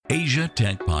Asia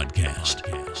Tech Podcast.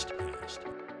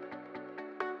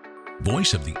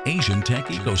 Voice of the Asian tech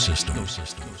ecosystem.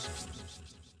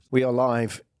 We are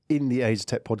live in the Asia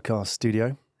Tech Podcast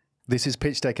studio. This is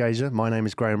Pitch Deck Asia. My name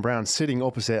is Graham Brown, sitting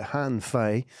opposite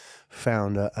Phay,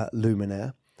 founder at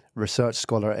Lumin, research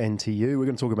scholar at NTU. We're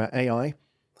going to talk about AI,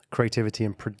 creativity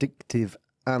and predictive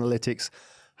analytics.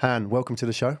 Han, welcome to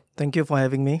the show. Thank you for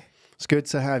having me. It's good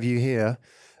to have you here.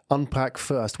 Unpack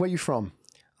first. Where are you from?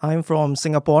 I'm from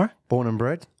Singapore. Born and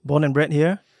bred? Born and bred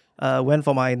here. Went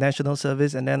for my national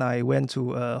service and then I went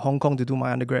to Hong Kong to do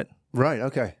my undergrad. Right,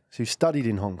 okay. So you studied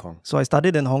in Hong Kong? So I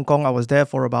studied in Hong Kong. I was there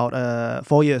for about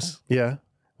 4 years. Yeah.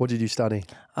 What did you study?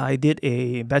 I did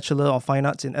a Bachelor of Fine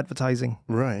Arts in Advertising.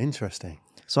 Right, interesting.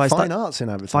 So Fine arts in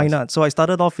advertising? Fine arts. So I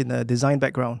started off in a design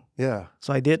background. Yeah.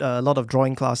 So I did a lot of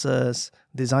drawing classes,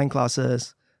 design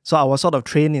classes. So I was sort of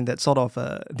trained in that sort of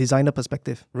designer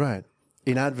perspective. Right.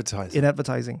 In advertising? In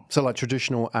advertising. So like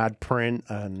traditional ad print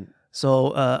and...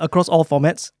 So across all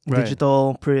formats, Right.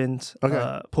 digital, print,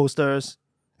 Okay. posters,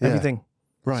 Yeah. everything.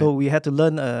 Right. So we had to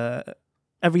learn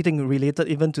everything related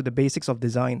even to the basics of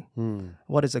design.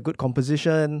 What is a good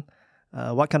composition?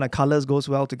 What kind of colors goes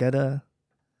well together?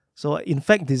 So in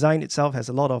fact, design itself has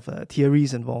a lot of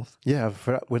theories involved. Yeah,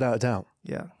 without a doubt.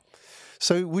 Yeah.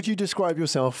 So would you describe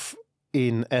yourself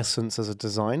in essence as a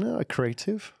designer, a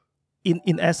creative?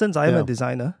 In essence, I am Yeah. a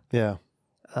designer. Yeah.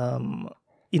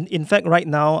 In fact, right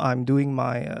now I'm doing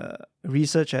my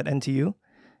research at NTU.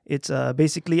 It's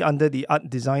basically under the art,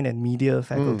 design and media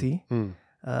faculty.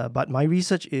 But my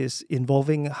research is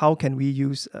involving how can we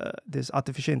use this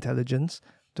artificial intelligence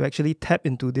to actually tap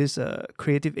into this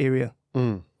creative area.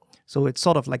 So it's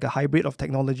sort of like a hybrid of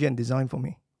technology and design for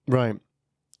me. Right.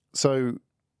 So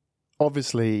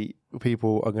obviously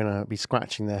people are going to be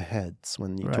scratching their heads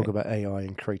when you talk Right. about AI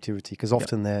and creativity because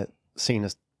often they're seen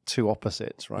as two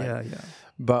opposites, right? Yeah.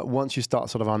 But once you start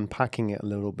sort of unpacking it a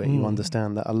little bit, you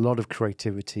understand that a lot of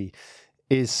creativity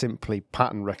is simply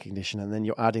pattern recognition, and then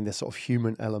you're adding this sort of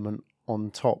human element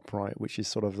on top, right? Which is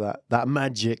sort of that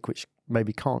magic which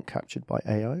maybe can't captured by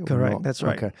AI. Or Correct, not. that's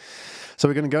right. Okay, so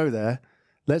we're going to go there.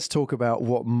 Let's talk about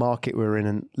what market we're in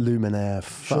and Lumin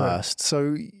first.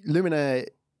 So Lumin,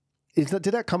 did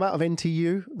that come out of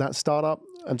NTU, that startup?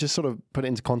 And just sort of put it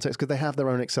into context because they have their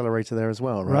own accelerator there as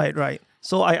well, right? Right.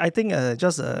 So I think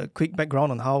just a quick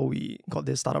background on how we got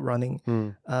this startup running.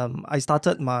 I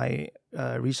started my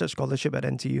research scholarship at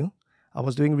NTU. I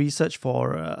was doing research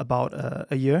for about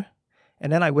a year.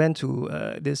 And then I went to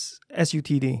this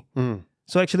SUTD.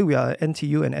 So actually we are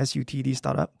NTU and SUTD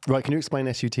startup. Right, can you explain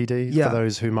SUTD Yeah. for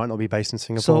those who might not be based in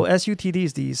So Singapore? SUTD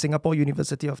is the Singapore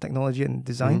University of Technology and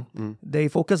Design. They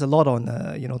focus a lot on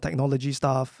technology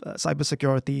stuff,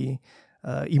 cybersecurity,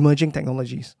 emerging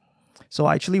technologies. So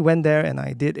I actually went there and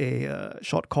I did a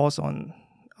short course on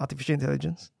artificial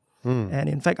intelligence. And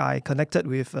in fact, I connected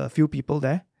with a few people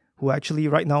there who are actually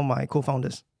right now my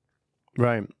co-founders.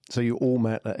 Right, so you all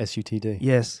met at SUTD.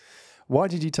 Yes. Why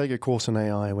did you take a course on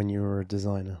AI when you were a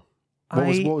designer?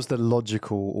 What was the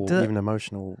logical or even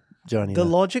emotional journey The there?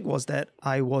 logic was that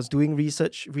I was doing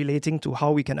research relating to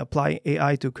how we can apply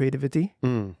AI to creativity.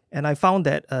 And I found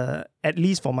that, at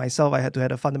least for myself, I had to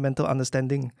have a fundamental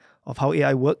understanding of how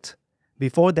AI worked.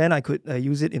 Before then, I could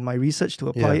use it in my research to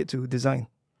apply it to design.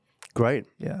 Great.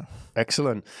 Yeah.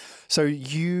 Excellent. So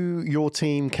your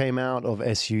team came out of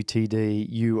SUTD.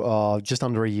 You are just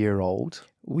under a year old.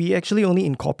 We actually only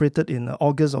incorporated in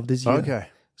August of this year. Okay.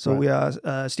 So we are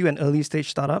still an early stage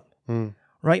startup.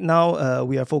 Right now,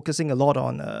 we are focusing a lot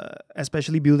on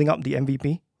especially building up the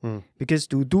MVP. Because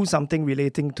to do something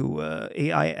relating to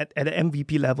AI at the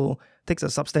MVP level takes a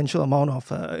substantial amount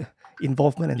of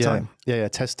involvement and time. Yeah,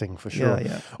 testing for sure.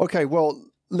 Yeah. Okay, well,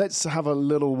 let's have a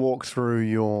little walk through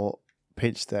your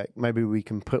pitch deck. Maybe we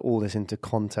can put all this into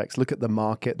context, look at the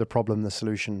market, the problem, the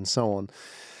solution, and so on.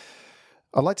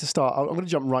 I'd like to start, I'm going to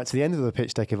jump right to the end of the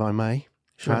pitch deck, if I may.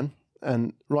 Sure. Han.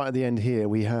 And right at the end here,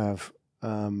 we have,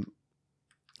 I've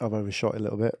overshot it a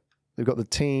little bit. We've got the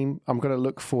team. I'm going to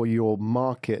look for your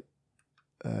market.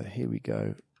 Here we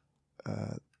go.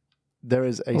 There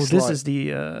is a slide. This is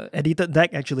the edited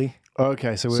deck, actually.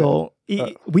 Okay, so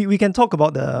we can talk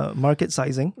about the market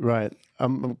sizing. Right.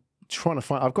 I'm trying to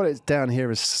find... I've got it down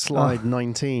here as slide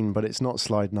 19, but it's not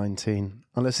slide 19.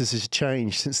 Unless this has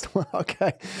changed since...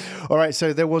 Okay. All right,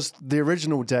 so there was the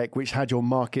original deck, which had your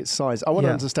market size. I want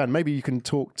to understand, maybe you can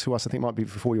talk to us, I think it might be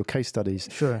before your case studies.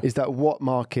 Sure. Is that what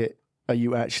market are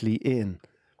you actually in?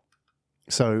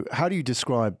 So how do you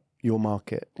describe your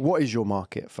market? What is your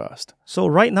market first? So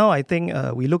right now, I think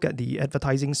we look at the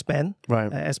advertising spend.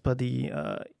 Right. As per the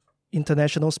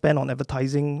international spend on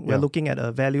advertising, we're looking at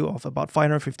a value of about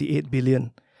 558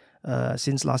 billion.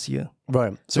 since last year.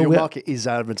 Right. So your market is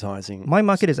advertising. My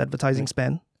market is advertising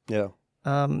spend. Yeah.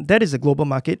 That is a global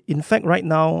market. In fact, right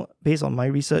now, based on my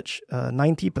research,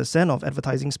 90% of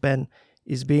advertising spend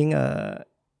is being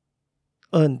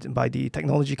earned by the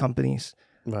technology companies,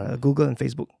 Right. Google and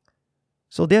Facebook.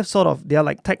 So they're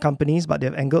like tech companies, but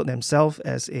they've angled themselves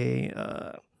as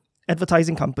a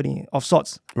advertising company of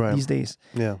sorts these days.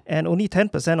 Yeah. And only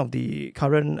 10% of the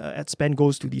current ad spend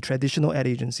goes to the traditional ad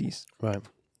agencies. Right.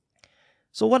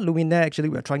 So what Lumin actually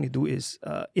we're trying to do is,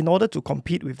 in order to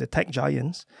compete with the tech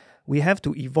giants, we have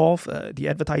to evolve the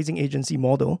advertising agency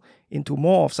model into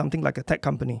more of something like a tech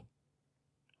company.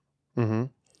 Mm-hmm.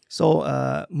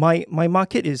 So my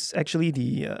market is actually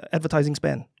the advertising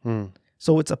spend. Mm.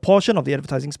 So it's a portion of the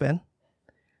advertising spend.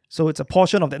 So it's a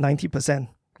portion of that 90%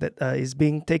 that is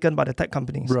being taken by the tech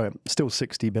companies. Right. Still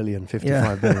 60 billion,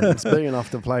 55 billion. It's big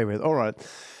enough to play with. All right.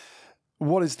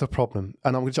 What is the problem?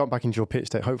 And I'm going to jump back into your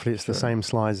pitch deck. Hopefully it's the same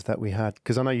slides that we had,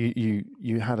 because I know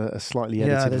you had a slightly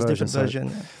edited version. Yeah, there's different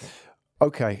version.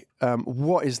 Okay.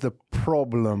 What is the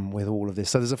problem with all of this?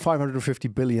 So there's a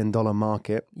 $550 billion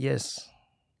market. Yes.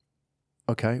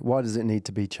 Okay. Why does it need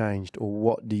to be changed, or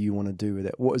what do you want to do with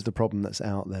it? What is the problem that's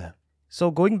out there? So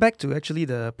going back to actually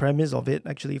the premise of it,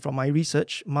 actually from my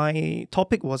research, my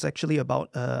topic was actually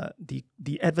about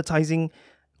the advertising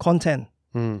content.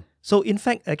 Mm. So in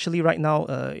fact, actually right now,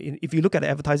 if you look at the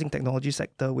advertising technology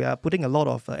sector, we are putting a lot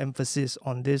of emphasis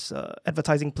on this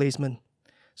advertising placement.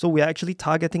 So we are actually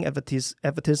targeting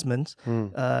advertisements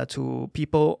to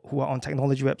people who are on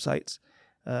technology websites,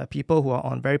 people who are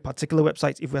on very particular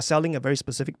websites if we're selling a very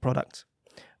specific product.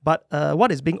 But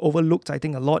what is being overlooked, I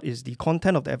think, a lot is the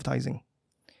content of the advertising.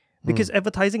 Because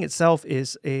advertising itself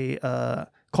is a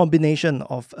combination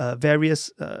of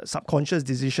various subconscious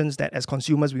decisions that as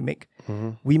consumers we make. Mm-hmm.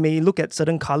 We may look at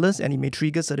certain colors and it may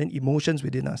trigger certain emotions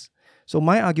within us. So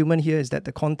my argument here is that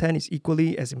the content is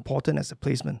equally as important as the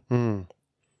placement. Mm.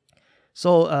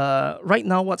 So right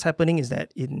now what's happening is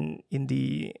that in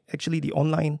the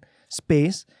online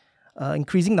space,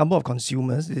 increasing number of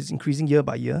consumers is increasing year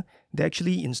by year. They're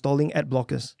actually installing ad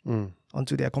blockers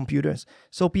onto their computers.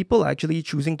 So people are actually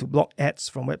choosing to block ads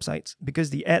from websites because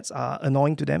the ads are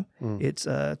annoying to them. It's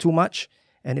too much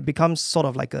and it becomes sort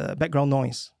of like a background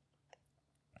noise.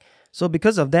 So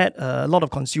because of that, a lot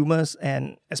of consumers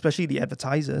and especially the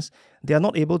advertisers, they are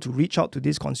not able to reach out to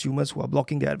these consumers who are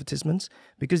blocking their advertisements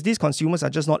because these consumers are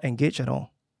just not engaged at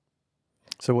all.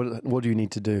 So what do you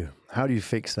need to do? How do you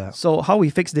fix that? So how we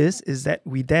fix this is that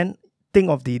we then think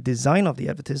of the design of the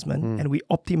advertisement and we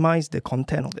optimize the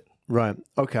content of it. Right.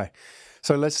 Okay.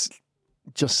 So let's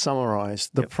just summarize.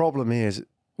 The problem is,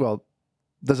 well,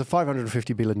 there's a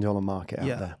 $550 billion market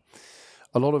out there.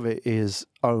 A lot of it is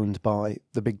owned by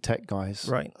the big tech guys.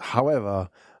 Right. However,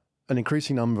 an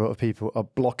increasing number of people are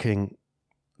blocking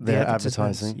their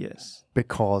advertising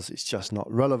because it's just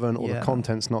not relevant or the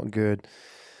content's not good.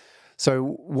 So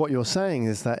what you're saying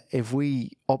is that if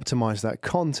we optimize that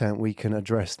content, we can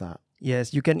address that.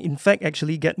 Yes, you can in fact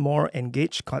actually get more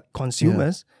engaged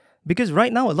consumers because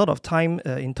right now a lot of time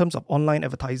in terms of online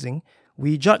advertising,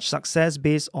 we judge success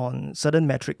based on certain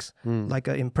metrics like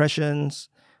impressions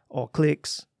or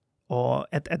clicks, or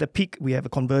at the peak we have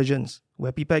conversions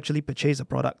where people actually purchase a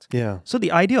product. Yeah. So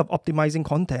the idea of optimizing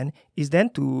content is then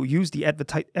to use the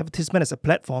advertisement as a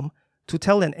platform to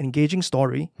tell an engaging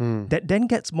story that then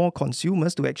gets more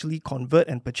consumers to actually convert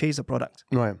and purchase a product.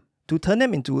 Right. To turn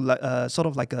them into sort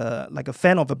of like a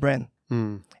fan of a brand.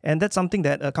 And that's something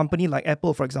that a company like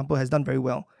Apple, for example, has done very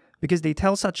well because they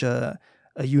tell such a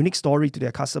unique story to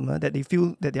their customer that they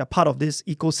feel that they are part of this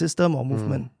ecosystem or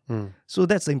movement. So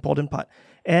that's the important part.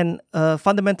 And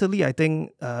fundamentally, I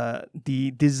think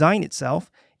the design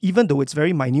itself, even though it's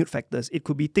very minute factors, it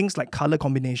could be things like color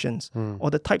combinations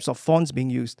or the types of fonts being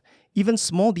used. Even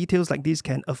small details like this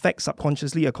can affect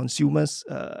subconsciously a consumer's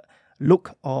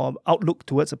look or outlook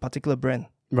towards a particular brand.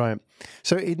 Right.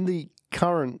 So in the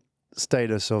current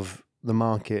status of the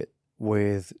market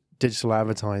with digital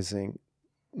advertising,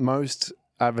 most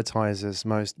advertisers,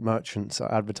 most merchants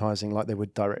are advertising like they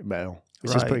would direct mail.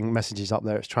 It's just putting messages up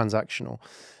there. It's transactional.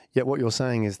 Yet what you're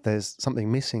saying is there's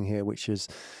something missing here, which is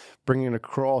bringing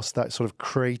across that sort of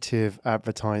creative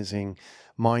advertising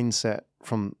mindset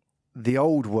from the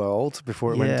old world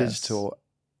before it went digital.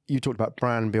 You talked about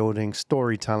brand building,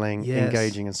 storytelling,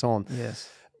 engaging, and so on. Yes.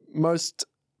 Most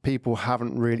people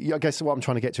haven't really... I guess what I'm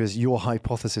trying to get to is your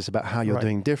hypothesis about how you're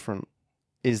doing different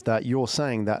is that you're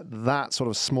saying that that sort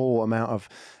of small amount of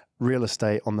real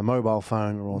estate on the mobile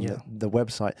phone or on the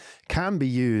website can be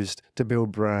used to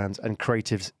build brands and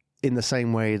creatives in the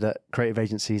same way that creative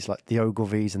agencies like the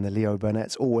Ogilvies and the Leo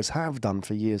Burnett's always have done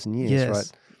for years and years,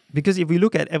 right? Because if we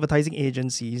look at advertising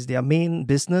agencies, their main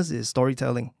business is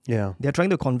storytelling. Yeah. They're trying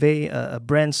to convey a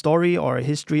brand story or a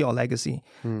history or legacy.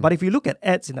 But if you look at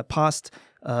ads in the past,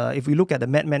 if we look at the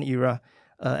Mad Men era,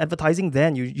 advertising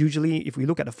then usually, if we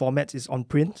look at the formats, is on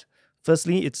print.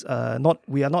 Firstly,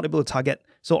 we are not able to target.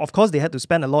 So of course they had to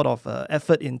spend a lot of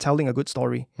effort in telling a good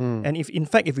story. And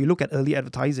if we look at early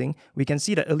advertising, we can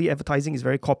see that early advertising is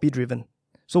very copy driven.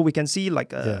 So we can see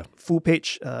like a full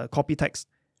page copy text.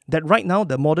 That right now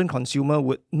the modern consumer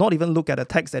would not even look at a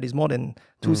text that is more than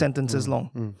two sentences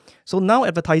long. So now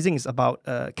advertising is about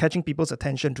catching people's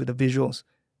attention to the visuals,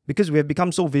 because we have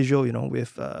become so visual,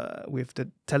 with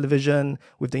the television,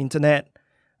 with the internet.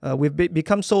 We've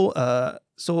become so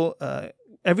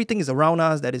everything is around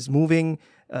us that is moving,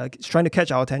 trying to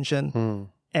catch our attention.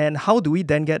 And how do we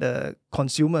then get a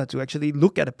consumer to actually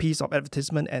look at a piece of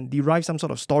advertisement and derive some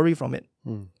sort of story from it,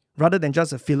 rather than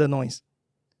just a filler noise?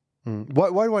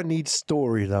 Why do I need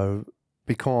story though?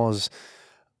 Because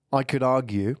I could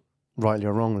argue, rightly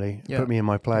or wrongly, put me in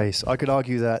my place. I could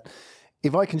argue that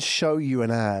if I can show you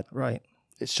an ad, right,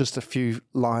 it's just a few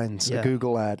lines, a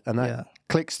Google ad, and that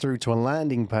clicks through to a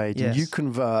landing page, and you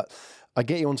convert. I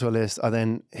get you onto a list. I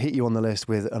then hit you on the list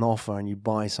with an offer, and you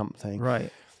buy something.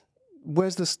 Right.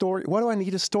 Where's the story? Why do I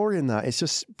need a story in that? It's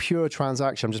just pure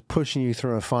transaction. I'm just pushing you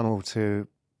through a funnel to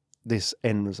this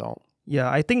end result. Yeah,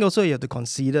 I think also you have to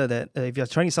consider that if you're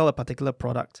trying to sell a particular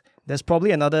product, there's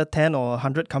probably another 10 or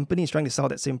 100 companies trying to sell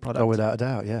that same product. Oh, without a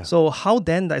doubt, yeah. So how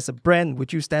then, as a brand,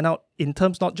 would you stand out in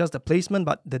terms not just the placement,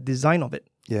 but the design of it?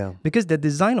 Yeah. Because the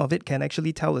design of it can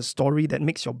actually tell a story that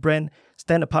makes your brand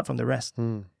stand apart from the rest.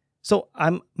 So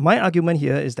my argument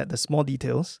here is that the small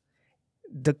details,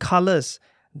 the colors,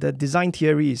 the design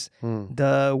theories,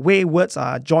 the way words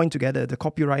are joined together, the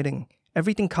copywriting,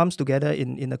 everything comes together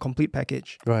in a complete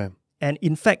package. Right. And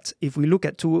in fact, if we look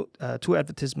at two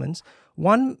advertisements,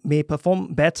 one may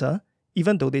perform better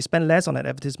even though they spend less on an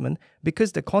advertisement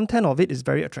because the content of it is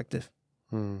very attractive.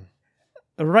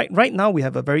 Right now, we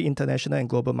have a very international and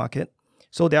global market.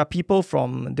 So there are people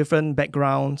from different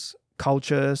backgrounds,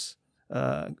 cultures,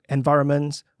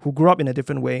 environments who grew up in a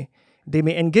different way. They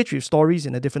may engage with stories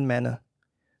in a different manner.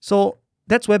 So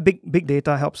that's where big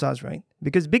data helps us, right?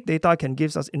 Because big data can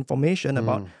give us information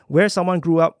about where someone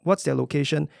grew up, what's their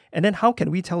location, and then how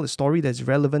can we tell a story that's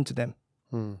relevant to them.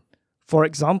 For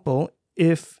example,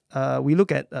 if we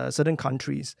look at certain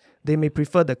countries, they may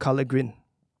prefer the color green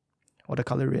or the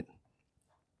color red.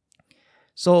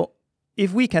 So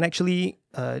if we can actually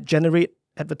generate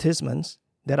advertisements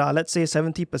that are, let's say,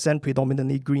 70%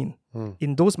 predominantly green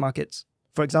in those markets,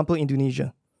 for example,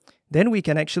 Indonesia, then we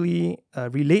can actually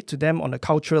relate to them on a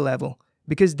cultural level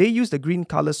because they use the green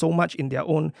color so much in their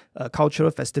own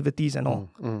cultural festivities and all.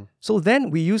 So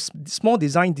then we use small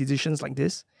design decisions like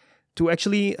this to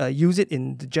actually use it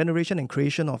in the generation and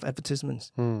creation of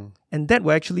advertisements. And that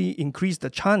will actually increase the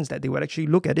chance that they would actually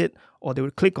look at it, or they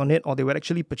would click on it, or they would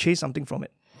actually purchase something from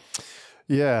it.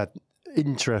 Yeah,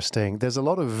 interesting. There's a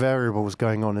lot of variables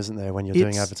going on, isn't there, when you're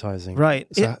doing advertising? Right.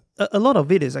 So, a lot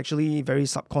of it is actually very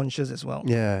subconscious as well.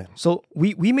 Yeah. So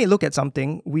we may look at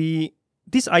something,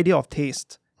 this idea of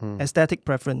taste, aesthetic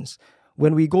preference,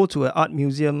 when we go to an art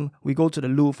museum, we go to the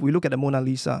Louvre, we look at the Mona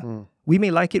Lisa, we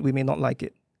may like it, we may not like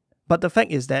it. But the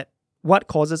fact is that what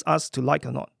causes us to like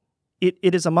or not, it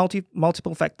is a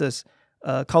multiple factors.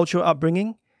 Cultural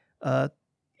upbringing,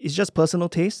 it's just personal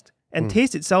taste. And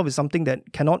taste itself is something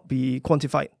that cannot be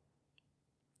quantified.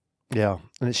 Yeah,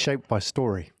 and it's shaped by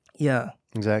story. Yeah.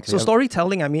 Exactly. So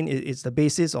storytelling, I mean, it's the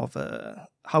basis of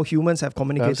how humans have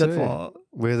communicated for...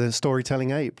 We're the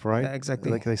storytelling ape, right?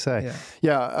 Exactly. Like they say.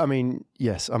 Yeah, I mean,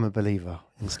 yes, I'm a believer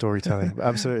in storytelling.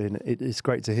 Absolutely. It's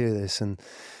great to hear this. And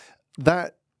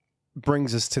that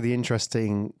brings us to the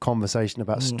interesting conversation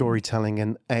about storytelling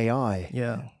and AI.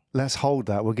 Yeah. Let's hold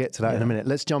that. We'll get to that in a minute.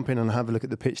 Let's jump in and have a look at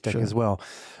the pitch deck as well.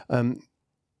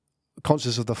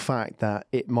 Conscious of the fact that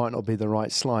it might not be the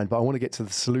right slide, but I want to get to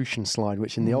the solution slide,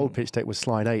 which in the old pitch deck was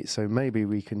slide 8. So maybe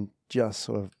we can just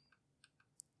sort of...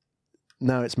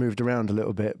 Now it's moved around a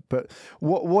little bit. But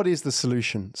what is the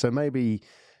solution? So maybe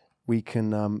we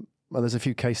can... well, there's a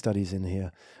few case studies in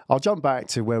here. I'll jump back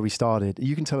to where we started.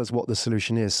 You can tell us what the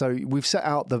solution is. So we've set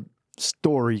out the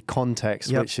story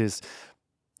context, which is,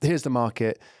 here's the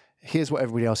market, here's what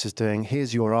everybody else is doing,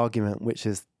 here's your argument, which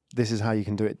is, this is how you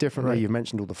can do it differently. You've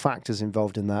mentioned all the factors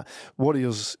involved in that. What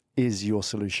is your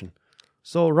solution?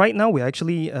 So right now, we're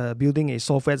actually building a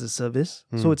software as a service.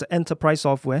 So it's an enterprise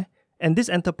software. And this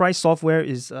enterprise software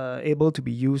is able to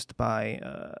be used by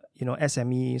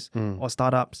SMEs or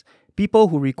startups, people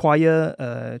who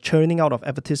require churning out of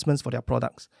advertisements for their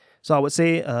products. So I would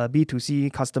say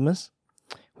B2C customers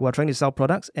who are trying to sell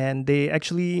products, and they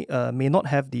actually may not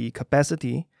have the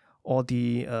capacity or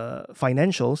the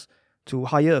financials to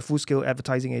hire a full-scale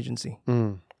advertising agency.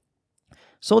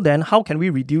 So then, how can we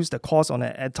reduce the cost on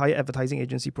an entire advertising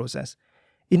agency process?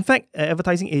 In fact, an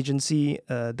advertising agency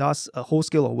does a whole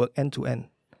scale of work end-to-end.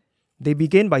 They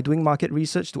begin by doing market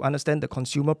research to understand the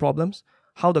consumer problems,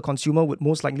 how the consumer would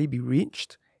most likely be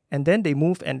reached, and then they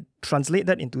move and translate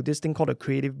that into this thing called a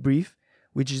creative brief,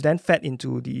 which is then fed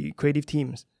into the creative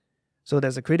teams. So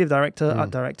there's a creative director, art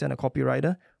director, and a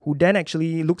copywriter who then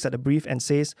actually looks at the brief and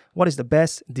says, what is the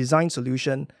best design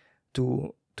solution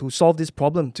to solve this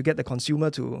problem, to get the consumer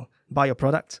to buy your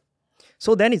product?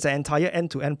 So then it's an entire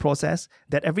end-to-end process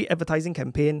that every advertising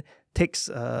campaign takes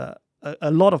a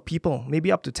lot of people,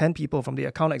 maybe up to 10 people, from the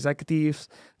account executives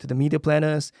to the media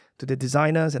planners to the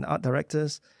designers and art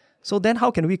directors. So then how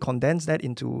can we condense that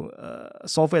into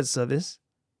software as a service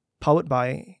powered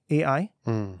by AI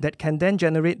that can then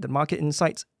generate the market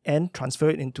insights and transfer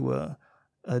it into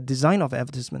a design of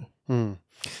advertisement?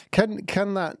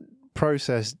 Can that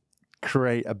process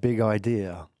create a big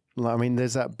idea? Like, I mean,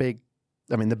 there's that big...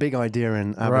 I mean, the big idea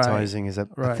in advertising is a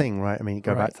thing, right? I mean, you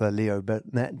go back to the Leo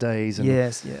Burnett days, and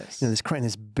yes, there's creating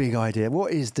this big idea.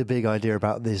 What is the big idea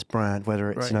about this brand?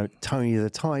 Whether it's Tony the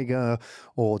Tiger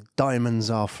or Diamonds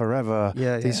Are Forever,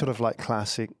 these sort of like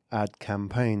classic ad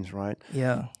campaigns, right?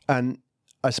 Yeah. And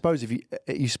I suppose if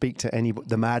you speak to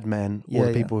the madmen or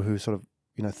the people who sort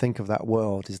of think of that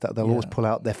world, is that they'll always pull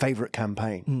out their favorite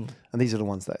campaign, and these are the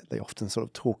ones that they often sort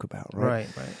of talk about, right?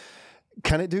 Right.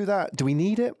 Can it do that? Do we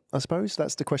need it? I suppose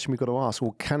that's the question we've got to ask.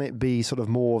 Or can it be sort of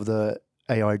more of the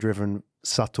AI-driven,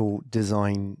 subtle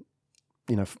design,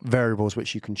 variables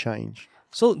which you can change?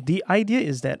 So the idea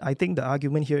is that, I think the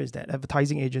argument here is that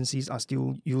advertising agencies are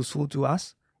still useful to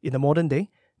us in the modern day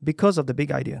because of the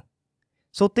big idea.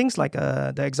 So things like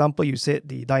the example you said,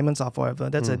 the Diamonds Are Forever,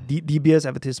 that's a De Beers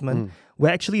advertisement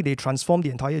where actually they transformed the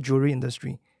entire jewelry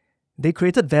industry. They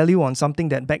created value on something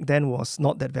that back then was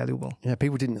not that valuable. Yeah,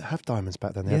 people didn't have diamonds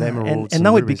back then. They had emeralds and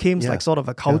now rubies. It became like sort of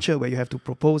a culture where you have to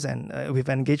propose and with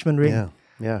an engagement ring.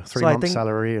 Yeah, 3 months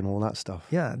salary and all that stuff.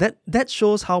 Yeah, that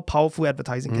shows how powerful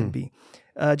advertising can be.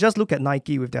 Just look at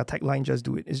Nike with their tagline, "Just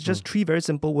Do It." It's just 3 very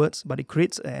simple words, but it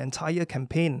creates an entire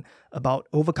campaign about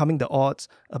overcoming the odds,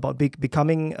 about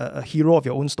becoming a hero of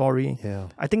your own story. Yeah.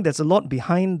 I think there's a lot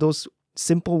behind those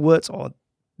simple words or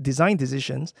design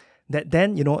decisions that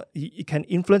then, it can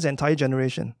influence an entire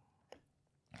generation.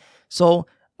 So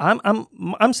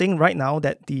I'm saying right now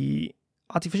that the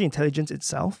artificial intelligence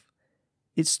itself,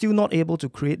 it's still not able to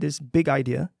create this big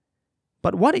idea.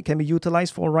 But what it can be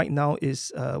utilized for right now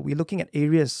is we're looking at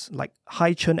areas like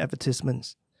high churn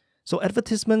advertisements. So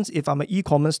advertisements, if I'm an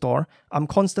e-commerce store, I'm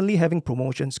constantly having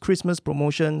promotions, Christmas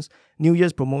promotions, New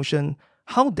Year's promotion.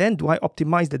 How then do I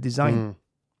optimize the design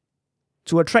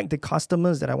to attract the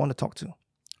customers that I want to talk to?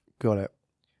 Got it.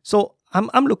 So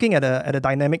I'm looking at a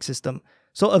dynamic system.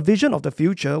 So a vision of the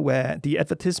future where the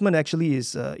advertisement actually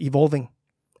is evolving.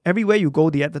 Everywhere you go,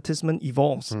 the advertisement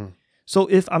evolves. So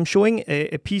if I'm showing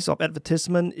a piece of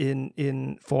advertisement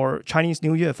for Chinese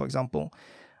New Year, for example,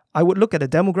 I would look at the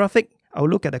demographic, I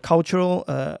would look at the cultural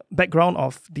background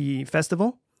of the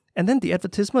festival, and then the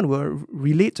advertisement will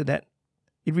relate to that.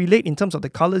 It relates in terms of the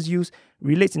colors used,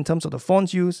 relates in terms of the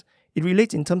fonts used, it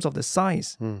relates in terms of the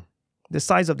size. The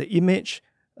size of the image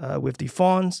with the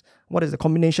fonts, what is the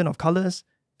combination of colors.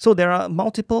 So there are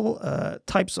multiple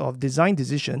types of design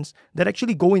decisions that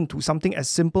actually go into something as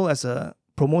simple as a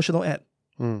promotional ad.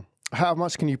 How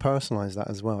much can you personalize that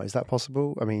as well? Is that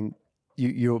possible? I mean,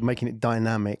 you're making it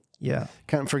dynamic. Yeah.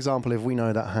 For example, if we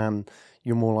know that, Han,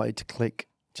 you're more likely to click,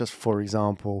 just for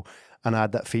example, an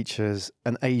ad that features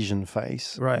an Asian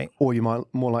face, right? Or you might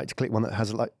more like to click one that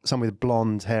has like someone with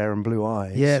blonde hair and blue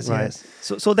eyes. Yes, right? Yes.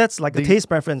 So that's like a taste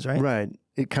preference, right? Right.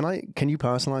 Can you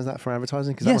personalize that for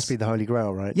advertising? Because that must be the holy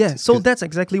grail, right? Yeah. So that's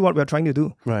exactly what we're trying to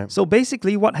do. Right. So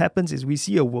basically, what happens is we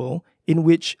see a world in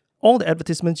which all the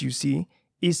advertisements you see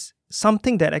is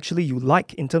something that actually you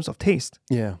like in terms of taste.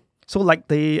 Yeah. So like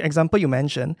the example you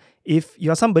mentioned, if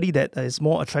you're somebody that is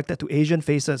more attracted to Asian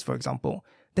faces, for example,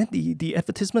 then the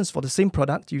advertisements for the same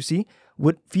product you see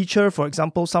would feature, for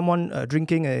example, someone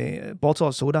drinking a bottle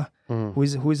of soda who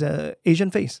is an Asian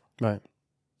face. Right.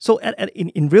 So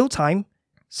in real time,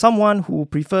 someone who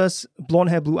prefers blonde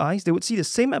hair, blue eyes, they would see the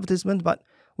same advertisement but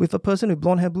with a person with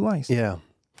blonde hair, blue eyes. Yeah.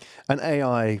 And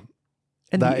AI,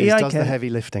 does the heavy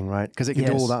lifting, right? Because it can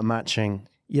do all that matching.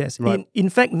 Yes. Right. In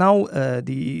fact, now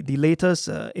the latest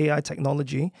AI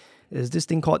technology is this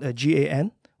thing called a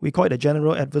GAN. We call it a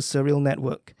General Adversarial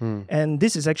Network. And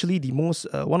this is actually the most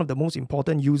one of the most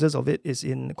important users of it is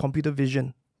in computer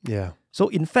vision. Yeah. So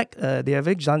in fact, they have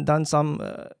actually done some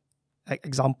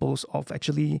examples of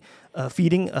actually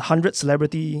feeding 100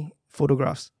 celebrity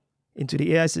photographs into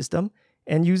the AI system.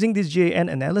 And using this GAN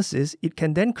analysis, it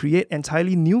can then create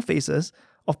entirely new faces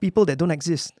of people that don't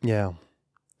exist. Yeah.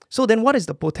 So then what is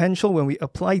the potential when we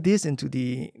apply this into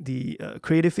the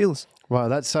creative fields? Well,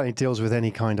 that certainly deals with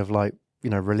any kind of like,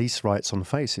 release rights on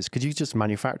faces. Could you just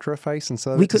manufacture a face and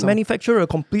sell it? We could manufacture a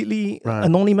completely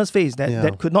anonymous face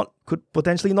that could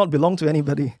potentially not belong to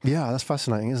anybody. Yeah, that's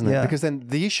fascinating, isn't it? Because then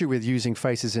the issue with using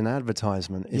faces in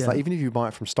advertisement is that even if you buy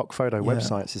it from stock photo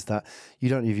websites, is that you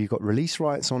don't know if you've got release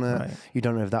rights on it. Right. You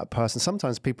don't know if that person.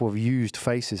 Sometimes people have used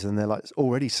faces and they're like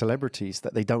already celebrities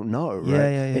that they don't know. Right?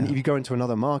 And if you go into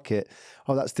another market,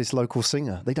 that's this local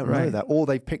singer. They don't know that, or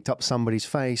they picked up somebody's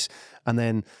face, and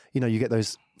then you get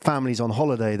those families on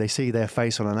holiday, they see their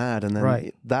face on an ad, and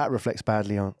then that reflects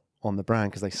badly on the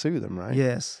brand because they sue them, right?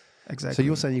 Yes, exactly. So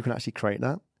you're saying you can actually create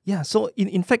that? Yeah, so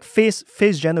in fact, face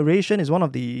generation is one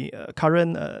of the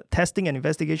current testing and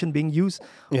investigation being used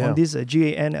on this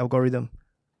GAN algorithm.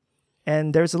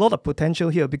 And there's a lot of potential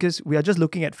here because we are just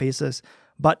looking at faces,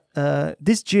 but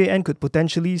this GAN could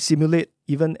potentially simulate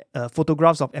even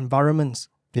photographs of environments.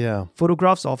 Yeah.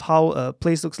 Photographs of how a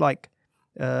place looks like.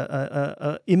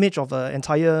 Image of an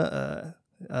entire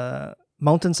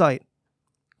mountainside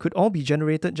could all be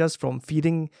generated just from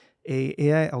feeding a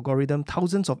AI algorithm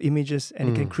thousands of images, and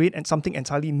it can create something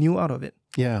entirely new out of it.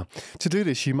 Yeah. To do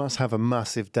this, you must have a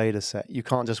massive data set. You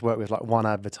can't just work with like one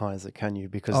advertiser, can you?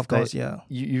 Because of course,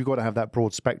 you've got to have that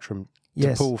broad spectrum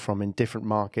to pull from in different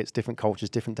markets, different cultures,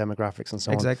 different demographics, and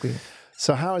so on. Exactly.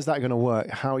 So how is that going to work?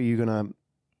 How are you going to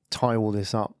tie all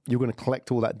this up? You're going to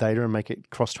collect all that data and make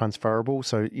it cross-transferable.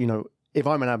 So, if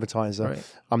I'm an advertiser,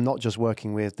 I'm not just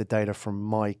working with the data from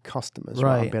my customers.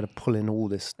 Right. I'll be able to pull in all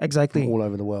this from all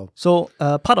over the world. So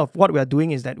part of what we are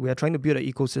doing is that we are trying to build an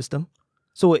ecosystem.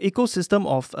 So an ecosystem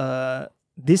of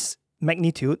this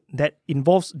magnitude that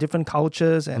involves different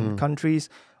cultures and countries.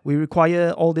 We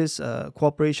require all this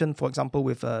cooperation, for example,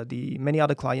 with the many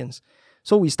other clients.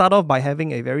 So we start off by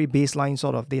having a very baseline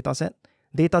sort of data set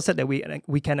that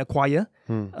we can acquire,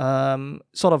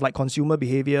 sort of like consumer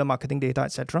behavior, marketing data,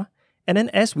 etc. And then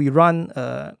as we run,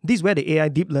 this is where the AI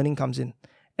deep learning comes in.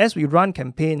 As we run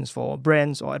campaigns for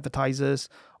brands or advertisers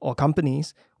or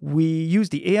companies, we use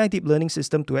the AI deep learning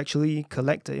system to actually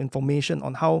collect the information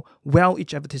on how well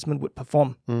each advertisement would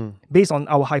perform based on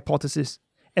our hypothesis.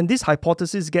 And this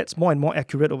hypothesis gets more and more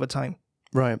accurate over time.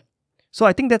 Right. So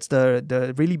I think that's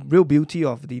the really real beauty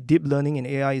of the deep learning in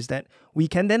AI is that we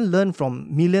can then learn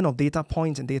from millions of data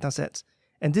points and data sets.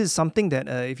 And this is something that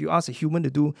if you ask a human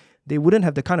to do, they wouldn't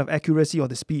have the kind of accuracy or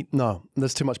the speed. No,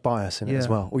 there's too much bias in it as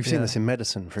well. We've seen this in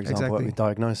medicine, for example, with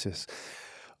diagnosis.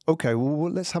 Okay,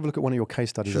 well, let's have a look at one of your case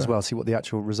studies as well, see what the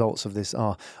actual results of this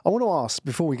are. I want to ask,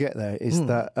 before we get there, is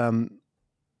that,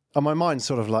 and my mind's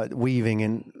sort of like weaving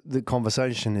in the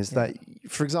conversation, is that,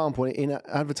 for example, in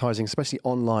advertising, especially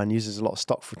online, uses a lot of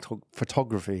stock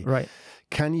photography. Right.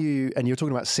 Can you, and you're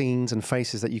talking about scenes and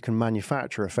faces that you can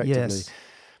manufacture effectively. Yes.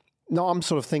 No, I'm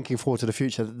sort of thinking forward to the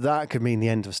future. That could mean the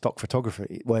end of stock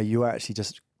photography, where you're actually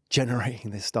just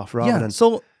generating this stuff rather than...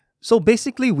 So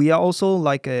basically, we are also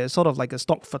like a sort of like a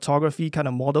stock photography kind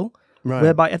of model,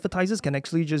 whereby advertisers can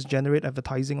actually just generate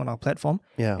advertising on our platform,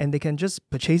 and they can just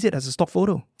purchase it as a stock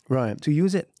photo, to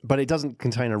use it. But it doesn't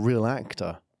contain a real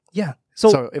actor. Yeah.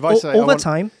 So if I say over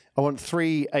time, I want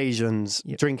 3 Asians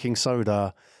drinking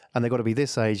soda, and they've got to be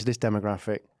this age, this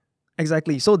demographic.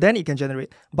 Exactly. So then it can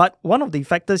generate. But one of the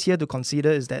factors here to consider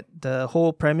is that the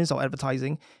whole premise of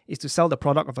advertising is to sell the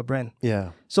product of a brand.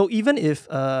 Yeah. So even if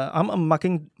I'm a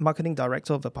marketing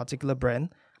director of a particular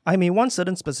brand, I may want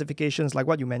certain specifications like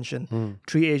what you mentioned,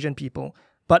 3 Asian people.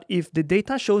 But if the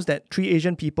data shows that 3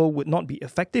 Asian people would not be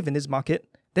effective in this market,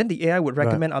 then the AI would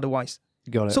recommend otherwise.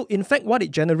 Got it. So in fact, what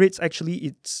it generates actually,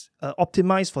 it's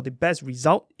optimized for the best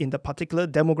result in the particular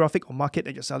demographic or market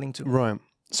that you're selling to. Right.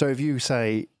 So if you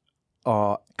say...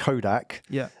 Kodak,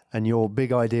 and your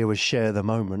big idea was share the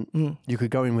moment, you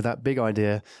could go in with that big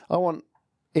idea. I want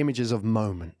images of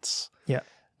moments. Yeah.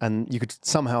 And you could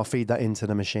somehow feed that into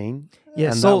the machine.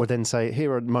 Yeah. And that would then say,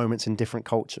 here are moments in different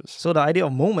cultures. So the idea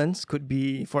of moments could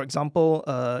be, for example,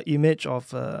 image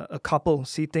of a couple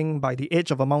sitting by the edge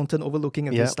of a mountain overlooking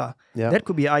a vista. Yeah. That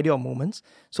could be an idea of moments.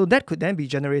 So that could then be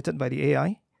generated by the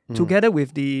AI together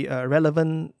with the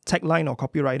relevant tagline or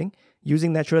copywriting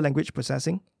using natural language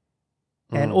processing.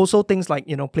 And also things like,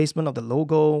 placement of the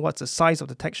logo, what's the size of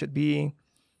the text should be,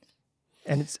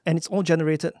 and it's all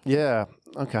generated. Yeah.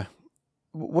 Okay.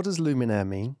 What does Luminaire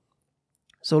mean?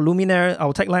 So Luminaire,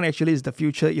 our tagline actually is the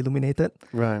future illuminated.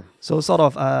 Right. So sort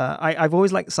of, I've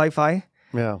always liked sci-fi,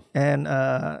 Yeah. And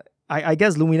I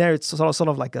guess Luminaire is sort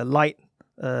of like a light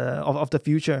of the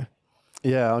future.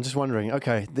 Yeah, I'm just wondering.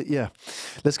 Okay,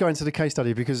 let's go into the case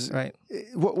study because Right.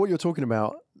 what you're talking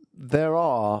about, there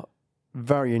are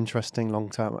very interesting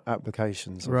long-term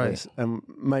applications of Right. this, and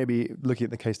maybe looking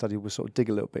at the case study, we'll sort of dig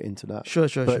a little bit into that. Sure.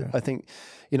 But I think,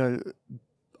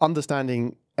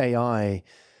 understanding AI,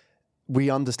 we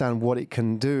understand what it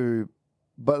can do,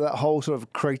 but that whole sort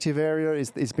of creative area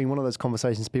it's been one of those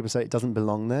conversations. People say it doesn't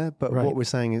belong there, but Right. what we're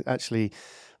saying is actually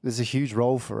there's a huge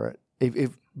role for it.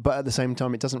 But at the same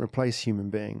time, it doesn't replace human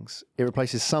beings. It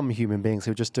replaces some human beings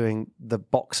who are just doing the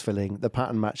box filling, the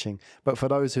pattern matching. But for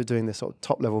those who are doing this sort of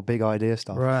top level big idea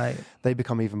stuff, Right. they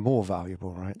become even more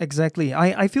valuable, right? Exactly.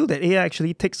 I feel that AI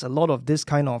actually takes a lot of this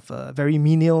kind of very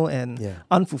menial and Yeah.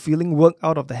 unfulfilling work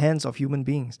out of the hands of human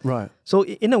beings. Right. So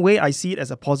in a way, I see it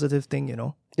as a positive thing,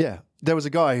 Yeah. There was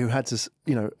a guy who had to,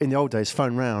 in the old days,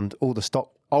 phone round all the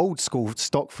old school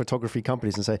stock photography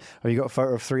companies and say, "Have you got a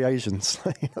photo of 3 Asians?"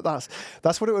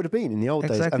 That's what it would have been in the old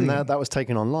days, Exactly. and that was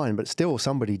taken online, but still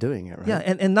somebody doing it, right? Yeah,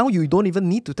 and now you don't even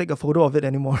need to take a photo of it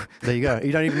anymore. There you go.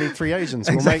 You don't even need 3 Asians.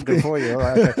 We'll make them for you. All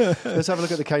right, okay. Let's have a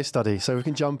look at the case study. So we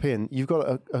can jump in. You've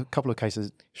got a couple of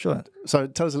cases. Sure. So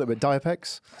tell us a little bit.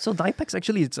 Diapex. So Diapex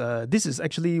actually, this is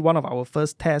actually one of our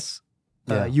first tests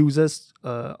Yeah. users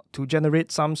to generate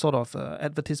some sort of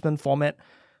advertisement format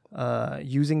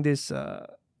using this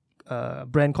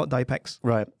brand called Diapex.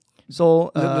 Right.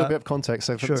 So A little bit of context.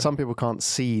 So for sure. some people can't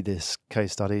see this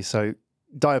case study. So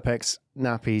Diapex,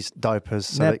 nappies, diapers.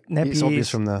 So it's nappies, obvious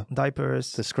from the diapers.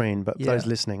 screen, but Yeah. those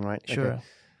listening, right? Sure. Okay.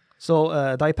 So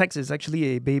Diapex is actually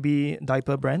a baby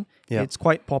diaper brand. Yeah. It's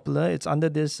quite popular. It's under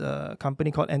this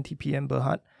company called NTPM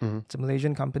Berhad. Mhm. It's a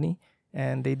Malaysian company.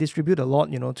 And they distribute a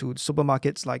lot, to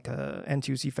supermarkets like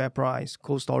NTUC FairPrice,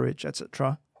 Cold Storage,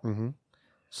 etc. Mm-hmm.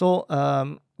 So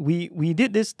we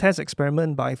did this test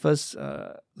experiment by first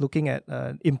looking at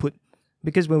input.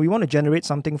 Because when we want to generate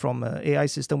something from an AI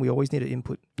system, we always need an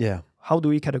input. Yeah. How do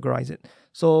we categorize it?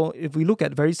 So if we look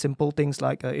at very simple things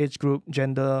like age group,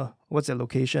 gender, what's their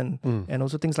location, and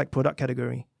also things like product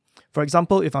category. For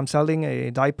example, if I'm selling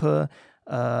a diaper,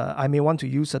 I may want to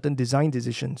use certain design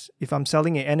decisions. If I'm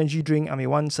selling an energy drink, I may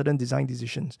want certain design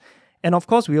decisions. And of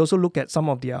course, we also look at some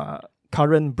of their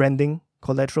current branding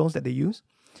collaterals that they use.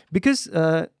 Because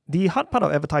the hard part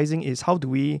of advertising is how do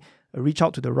we reach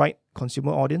out to the right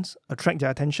consumer audience, attract their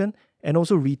attention, and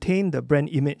also retain the brand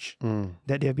image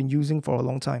that they have been using for a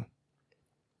long time.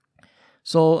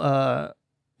 So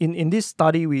in this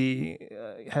study, we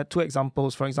had 2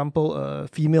 examples. For example, a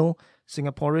female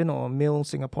Singaporean or male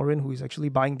Singaporean who is actually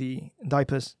buying the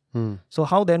diapers. So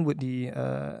how then would the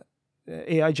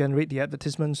AI generate the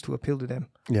advertisements to appeal to them?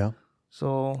 Yeah.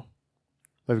 So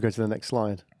Maybe go to the next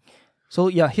slide. So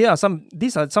yeah,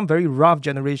 these are some very rough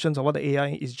generations of what the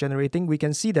AI is generating. We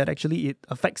can see that actually it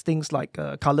affects things like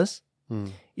colors.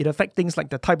 It affects things like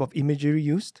the type of imagery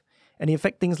used, and it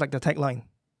affects things like the tagline.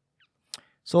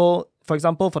 So for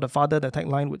example, for the father, the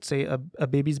tagline would say a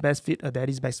baby's best fit, a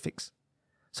daddy's best fix.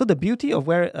 So the beauty of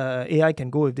where AI can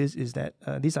go with this is that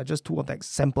these are just 2 of the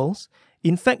samples.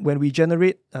 In fact, when we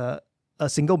generate a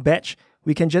single batch,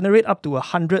 we can generate up to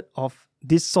 100 of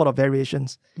this sort of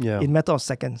variations in a matter of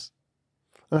seconds.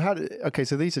 And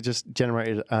so these are just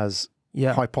generated as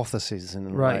hypotheses in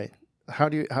a way. How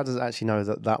does it actually know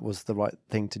that was the right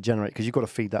thing to generate? Because you've got to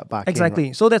feed that back Exactly. in,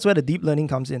 right? So that's where the deep learning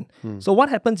comes in. So what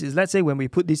happens is, let's say when we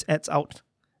put these ads out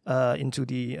into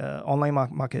the online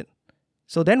market,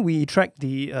 so then we track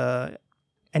the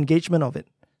engagement of it.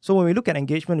 So when we look at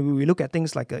engagement, we look at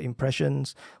things like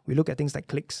impressions, we look at things like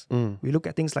clicks, we look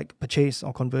at things like purchase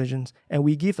or conversions, and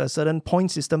we give a certain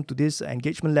point system to these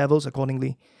engagement levels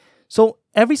accordingly. So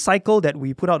every cycle that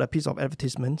we put out a piece of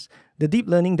advertisements, the deep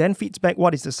learning then feeds back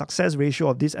what is the success ratio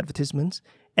of these advertisements,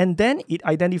 and then it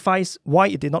identifies why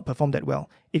it did not perform that well.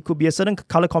 It could be a certain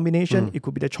color combination, it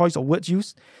could be the choice of words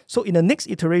used. So in the next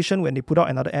iteration, when they put out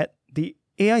another ad, the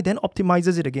AI then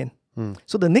optimizes it again.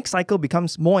 So the next cycle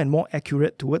becomes more and more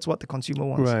accurate towards what the consumer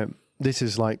wants. Right. This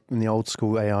is like in the old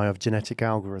school AI of genetic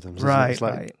algorithms. Isn't Right, it? It's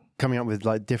like coming up with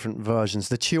like different versions,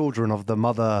 the children of the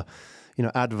mother,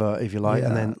 advert, if you like,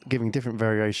 and then giving different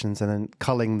variations and then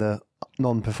culling the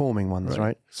non-performing ones,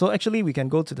 right? So actually, we can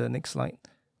go to the next slide.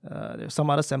 There's some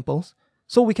other samples.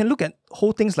 So we can look at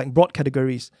whole things like broad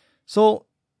categories. So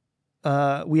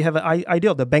we have an idea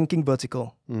of the banking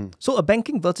vertical. So a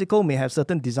banking vertical may have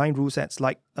certain design rule sets,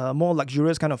 like more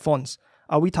luxurious kind of fonts.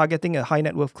 Are we targeting a high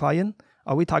net worth client?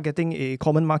 Are we targeting a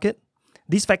common market?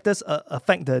 These factors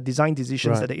affect the design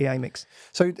decisions that the AI makes.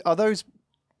 So are those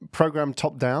program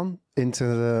top down into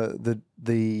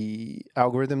the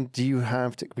algorithm? Do you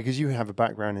have to, because you have a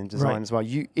background in design as well,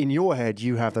 you in your head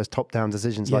you have those top down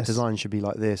decisions like design should be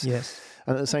like this. Yes.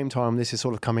 And at the same time, this is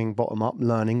sort of coming bottom up,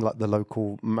 learning like the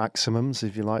local maximums,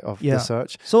 if you like, of the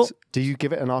search. So do you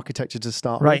give it an architecture to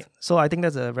start with? So I think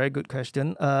that's a very good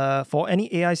question. For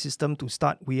any AI system to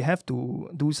start, we have to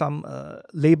do some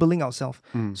labeling ourselves.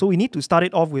 So we need to start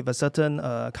it off with a certain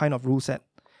kind of rule set.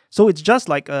 So it's just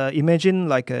like, imagine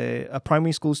like a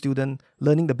primary school student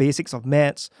learning the basics of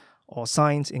maths or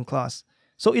science in class.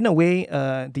 So in a way,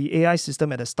 the AI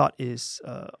system at the start is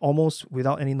almost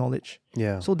without any knowledge.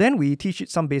 Yeah. So then we teach it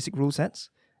some basic rule sets.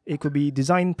 It could be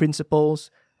design principles.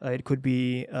 It could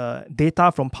be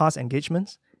data from past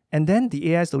engagements. And then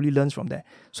the AI slowly learns from there.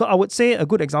 So I would say a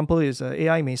good example is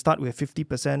AI may start with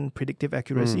 50% predictive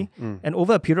accuracy. And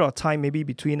over a period of time, maybe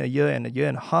between a year and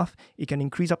a half, it can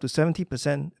increase up to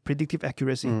 70% predictive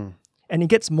accuracy. And it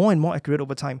gets more and more accurate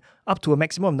over time, up to a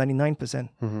maximum of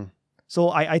 99%. So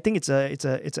I think it's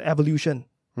an evolution.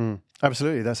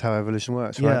 Absolutely, that's how evolution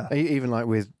works, right? Yeah. Even like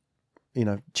with,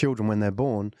 children when they're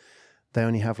born, they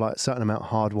only have like a certain amount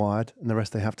hardwired, and the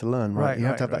rest they have to learn, right? You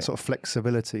have to have that sort of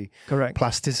flexibility, correct?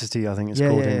 Plasticity, I think it's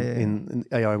called in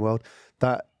the AI world.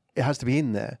 That it has to be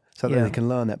in there so that they can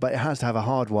learn it, but it has to have a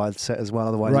hardwired set as well.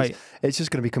 Otherwise, it's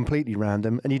just going to be completely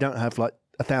random, and you don't have like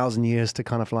 1,000 years to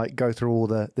kind of like go through all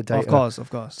the data. Of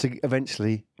course. To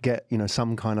eventually get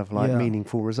some kind of like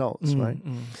meaningful results, right?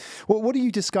 Well, what are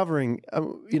you discovering?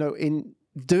 In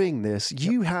doing this,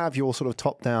 you have your sort of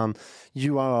top down.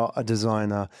 You are a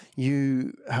designer.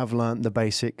 You have learned the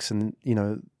basics, and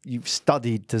you've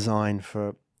studied design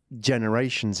for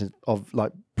generations of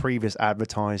like previous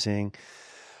advertising.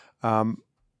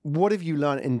 What have you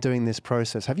learned in doing this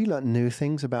process? Have you learned new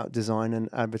things about design and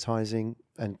advertising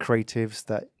and creatives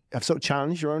that have sort of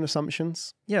challenged your own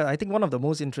assumptions? Yeah, I think one of the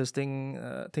most interesting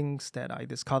things that I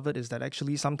discovered is that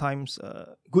actually sometimes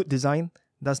good design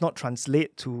does not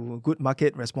translate to good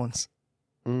market response.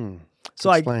 So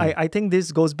I think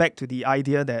this goes back to the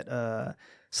idea that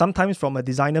sometimes from a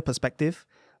designer perspective,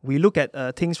 we look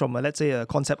at things from, let's say, a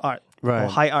concept art or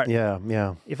high art.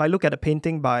 Yeah. If I look at a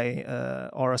painting by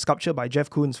or a sculpture by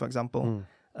Jeff Koons, for example,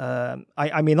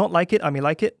 I may not like it, I may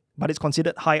like it, but it's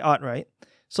considered high art, right?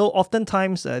 So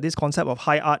oftentimes, this concept of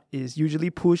high art is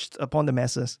usually pushed upon the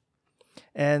masses.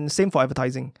 And same for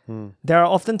advertising. There are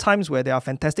often times where there are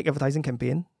fantastic advertising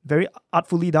campaign, very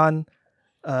artfully done,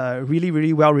 really,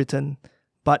 really well written,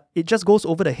 but it just goes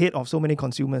over the head of so many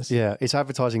consumers. Yeah, it's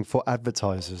advertising for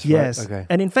advertisers, yes. right? Okay.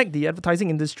 And in fact, the advertising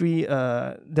industry,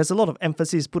 there's a lot of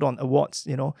emphasis put on awards,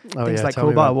 things like tell me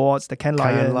Crowbar about Awards, the Cannes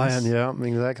Lions. Lion, yeah,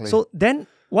 exactly. So then,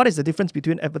 what is the difference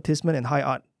between advertisement and high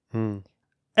art?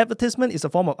 Advertisement is a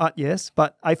form of art, yes,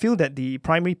 but I feel that the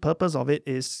primary purpose of it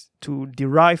is to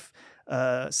derive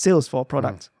sales for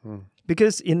products.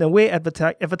 Because in a way,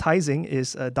 advertising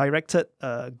is a directed,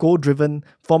 goal-driven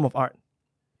form of art.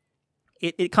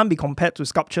 It can't be compared to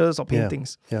sculptures or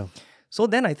paintings. Yeah. So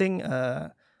then I think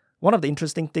one of the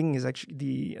interesting things is actually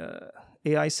the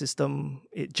AI system.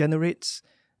 It generates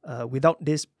without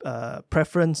this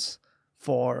preference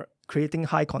for creating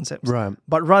high concepts. Right.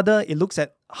 But rather it looks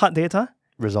at hard data.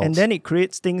 Results. And then it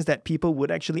creates things that people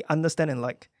would actually understand and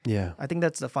like. Yeah. I think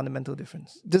that's the fundamental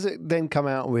difference. Does it then come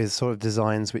out with sort of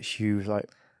designs which you like,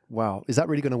 wow, is that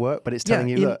really going to work? But it's telling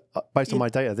you, look, based on my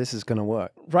data, this is going to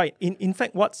work. Right. In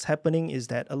fact, what's happening is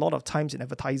that a lot of times in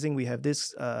advertising, we have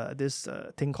this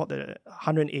thing called the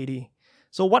 180.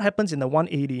 So what happens in the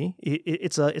 180,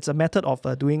 it's a method of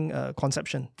doing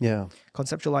conception. Yeah.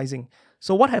 Conceptualizing.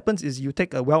 So what happens is you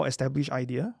take a well-established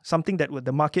idea, something that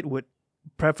the market would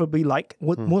preferably like,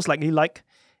 would most likely like,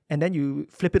 and then you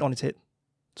flip it on its head.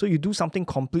 So you do something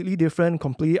completely different,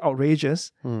 completely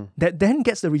outrageous, that then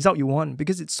gets the result you want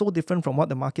because it's so different from what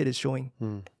the market is showing.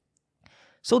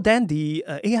 So then the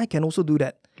AI can also do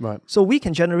that. Right. So we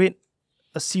can generate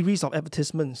a series of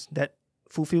advertisements that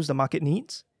fulfills the market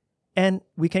needs, and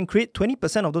we can create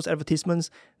 20% of those advertisements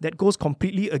that goes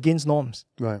completely against norms.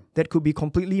 Right. That could be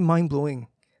completely mind-blowing,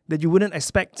 that you wouldn't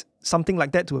expect something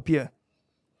like that to appear.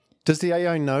 Does the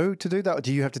AI know to do that, or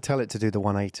do you have to tell it to do the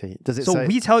 180? Does it so say...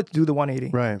 we tell it to do the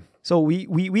 180. Right. So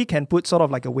we can put sort of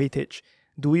like a weightage.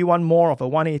 Do we want more of a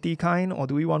 180 kind, or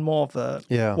do we want more of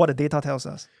what the data tells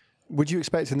us? Would you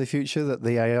expect in the future that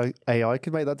the AI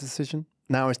could make that decision?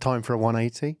 Now it's time for a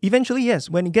 180? Eventually, yes.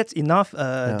 When it gets enough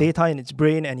data in its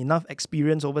brain and enough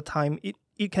experience over time,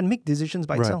 it can make decisions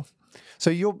by itself.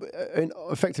 So you're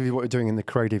effectively what you're doing in the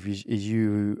creative is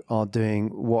you are doing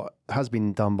what has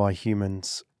been done by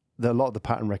humans. A lot of the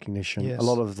pattern recognition, a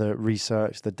lot of the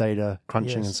research, the data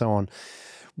crunching and so on.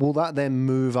 will that then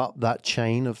move up that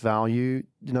chain of value?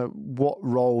 You know, what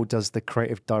role does the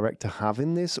creative director have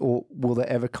in this, or will there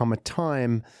ever come a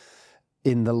time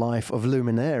in the life of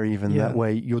Luminaire even that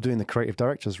way you're doing the creative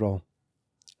director's role?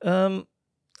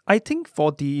 I think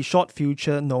for the short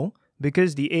future, no,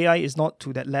 because the AI is not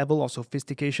to that level of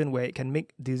sophistication where it can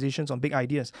make decisions on big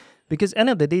ideas. Because end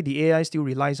of the day, the AI still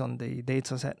relies on the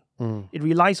data set. It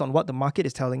relies on what the market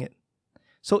is telling it.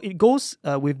 So it goes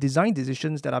with design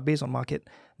decisions that are based on market.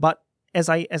 But as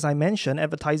I mentioned,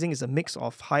 advertising is a mix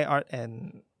of high art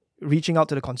and reaching out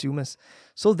to the consumers.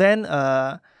 So then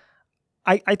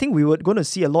I think we were going to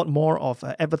see a lot more of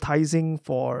advertising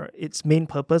for its main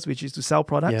purpose, which is to sell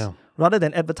products, rather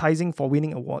than advertising for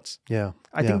winning awards.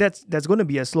 I think that's going to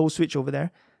be a slow switch over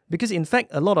there. Because in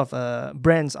fact, a lot of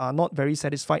brands are not very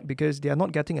satisfied because they are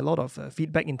not getting a lot of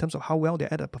feedback in terms of how well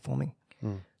their ads are performing.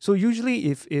 So usually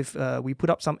if we put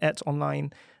up some ads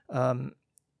online,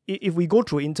 if we go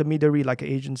through an intermediary like an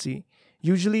agency,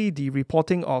 usually the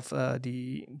reporting of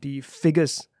the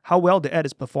figures, how well the ad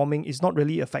is performing, is not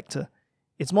really a factor.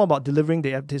 It's more about delivering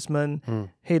the advertisement.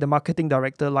 Hey, the marketing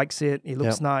director likes it. It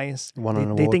looks nice.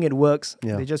 They think it works.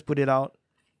 They just put it out.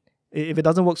 If it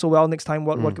doesn't work so well next time,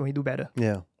 what can we do better?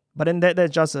 But then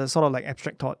that's just a sort of like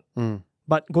abstract thought.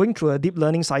 But going through a deep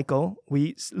learning cycle,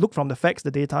 we look from the facts,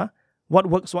 the data, what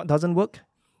works, what doesn't work,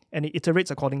 and it iterates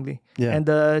accordingly. And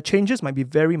the changes might be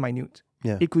very minute.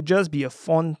 It could just be a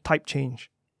font type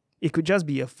change. It could just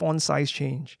be a font size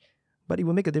change. But it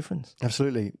will make a difference.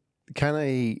 Absolutely.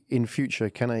 In future,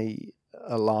 can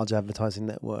a large advertising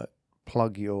network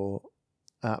plug your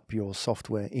app, your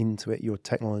software into it, your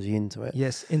technology into it?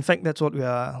 Yes. In fact, that's what we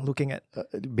are looking at.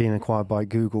 Being acquired by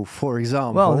Google, for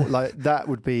example, like that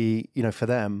would be, for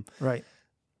them. Right.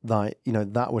 Like,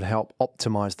 that would help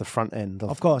optimize the front end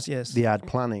of course, yes. the ad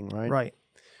planning, right? Right.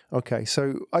 Okay.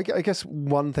 So I guess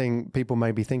one thing people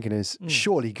may be thinking is,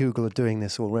 surely Google are doing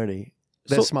this already.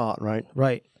 They're smart, right?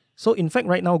 Right. So in fact,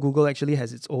 right now, Google actually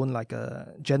has its own like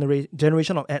a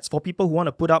generation of ads for people who want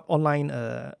to put up online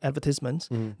advertisements.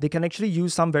 They can actually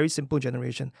use some very simple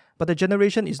generation. But the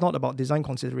generation is not about design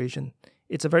consideration.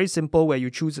 It's a very simple where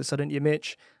you choose a certain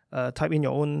image, type in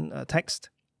your own text,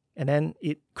 and then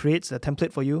it creates a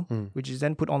template for you, which is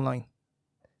then put online.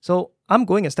 So I'm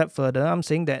going a step further. I'm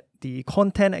saying that the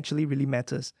content actually really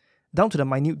matters, down to the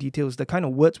minute details, the kind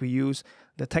of words we use,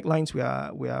 the taglines we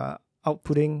are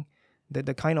outputting,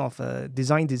 the kind of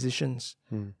design decisions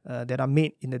that are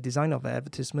made in the design of an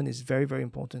advertisement is very, very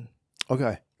important.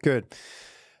 Okay, good.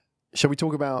 Shall we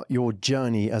talk about your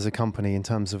journey as a company in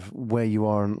terms of where you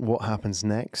are and what happens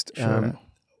next? Sure.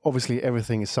 Obviously,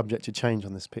 everything is subject to change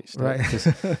on this pitch. Right.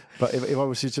 But if I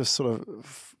was to just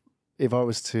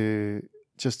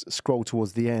just scroll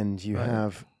towards the end, you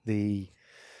have the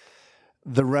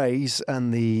raise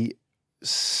and the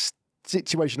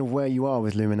situation of where you are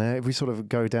with Luminaire. If we sort of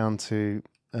go down to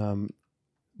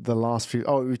the last few,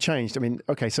 we've changed. I mean,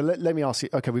 okay, so let me ask you,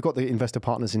 okay, we've got the investor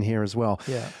partners in here as well.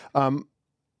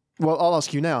 Well, I'll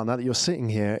ask you now that you're sitting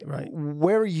here,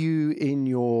 where are you in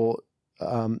your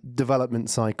development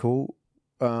cycle?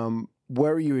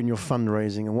 Where are you in your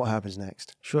fundraising and what happens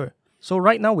next? Sure. So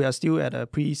right now we are still at a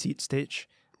pre-seed stage.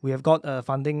 We have got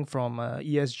funding from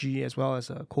ESG as well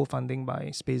as co-funding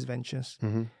by Space Ventures.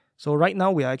 So right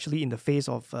now we are actually in the phase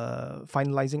of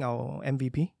finalizing our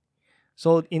MVP.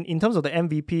 So in terms of the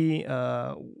MVP,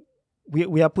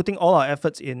 we are putting all our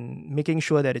efforts in making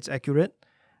sure that it's accurate,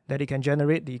 that it can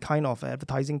generate the kind of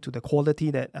advertising to the quality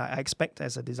that I expect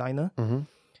as a designer.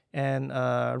 And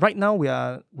right now we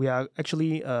are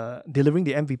actually delivering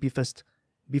the MVP first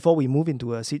before we move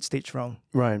into a seed stage round.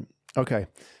 Right. Okay.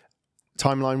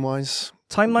 Timeline-wise?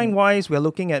 Timeline-wise, we're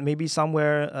looking at maybe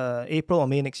somewhere April or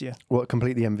May next year. What,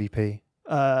 complete the MVP?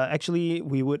 Actually,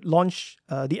 we would launch...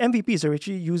 the MVP is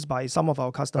actually used by some of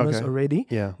our customers already,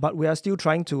 but we are still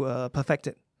trying to perfect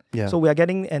it. So we are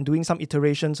getting and doing some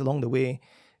iterations along the way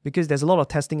because there's a lot of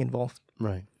testing involved.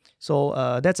 Right. So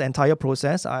that's the entire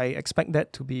process. I expect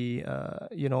that to be,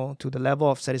 to the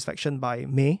level of satisfaction by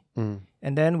May.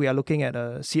 And then we are looking at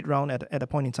a seed round at a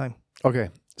point in time. Okay.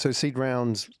 So seed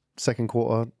rounds second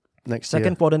quarter next year?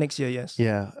 Second quarter next year, yes.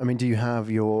 Yeah. I mean, do you have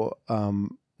your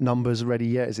numbers ready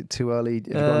yet? Is it too early? Have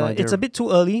you got an idea? It's a bit too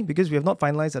early because we have not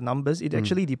finalized the numbers. It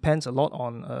actually depends a lot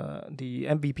on the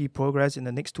MVP progress in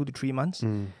the next 2 to 3 months.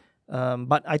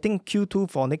 But I think Q2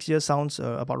 for next year sounds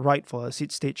about right for a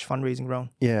seed stage fundraising round.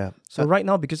 Yeah. So right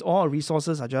now, because all our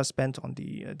resources are just spent on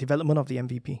the development of the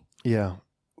MVP. Yeah.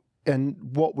 And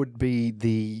what would be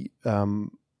the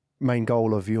main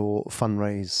goal of your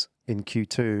fundraise in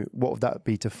Q2. What would that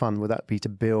be to fund? Would that be to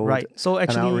build Right. So an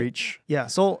actually, outreach? yeah.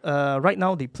 So right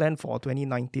now, the plan for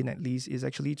 2019 at least is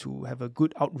actually to have a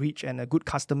good outreach and a good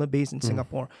customer base in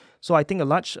Singapore. So I think a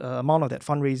large amount of that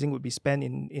fundraising would be spent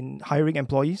in hiring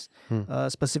employees,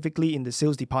 specifically in the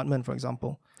sales department, for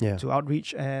example, to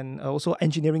outreach, and also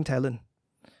engineering talent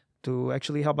to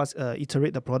actually help us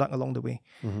iterate the product along the way.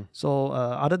 So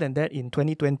other than that, in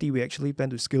 2020, we actually plan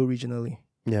to scale regionally.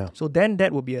 Yeah. So then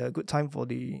that will be a good time for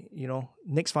the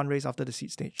next fundraise after the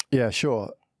seed stage. Yeah,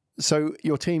 sure. So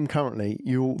your team currently,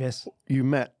 you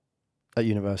met at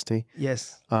university.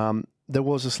 Yes. There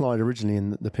was a slide originally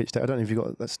in the pitch deck. I don't know if you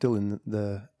got that still in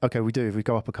the. Okay, we do. If we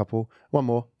go up a couple, one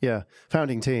more. Yeah,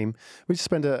 founding team. We just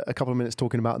spend a couple of minutes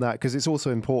talking about that because it's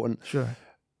also important. Sure.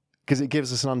 Because it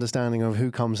gives us an understanding of who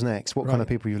comes next, what kind of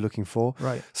people you're looking for.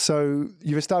 Right. So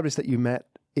you've established that you met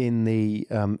in the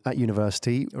at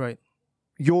university. Right.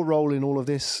 Your role in all of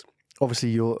this, obviously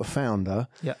you're a founder.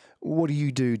 Yeah. What do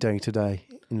you do day to day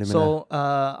in Lumin? So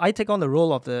I take on the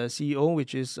role of the CEO,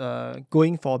 which is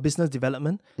going for business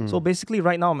development. So basically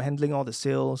right now I'm handling all the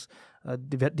sales,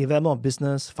 development of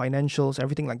business, financials,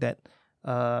 everything like that.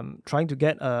 Trying to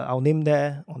get our name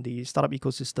there on the startup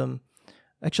ecosystem.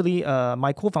 Actually,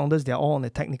 my co-founders, they're all on the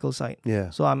technical side. Yeah.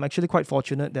 So I'm actually quite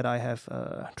fortunate that I have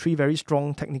 3 very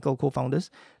strong technical co-founders,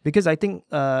 because I think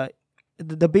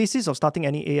the basis of starting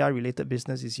any AI-related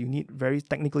business is you need very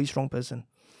technically strong person.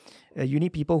 You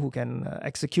need people who can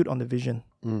execute on the vision.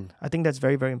 I think that's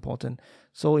very, very important.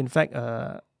 So in fact,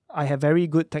 I have very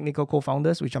good technical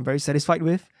co-founders, which I'm very satisfied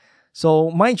with.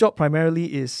 So my job primarily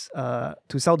is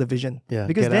to sell the vision,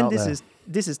 because then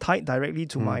this is tied directly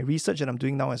to my research that I'm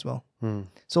doing now as well.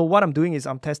 So what I'm doing is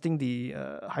I'm testing the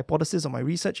hypothesis of my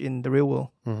research in the real world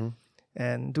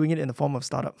and doing it in the form of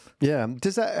startup. Yeah.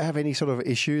 Does that have any sort of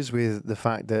issues with the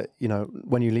fact that,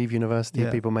 when you leave university,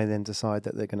 people may then decide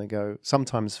that they're going to go,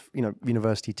 sometimes,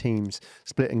 university teams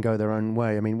split and go their own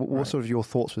way. I mean, what sort of your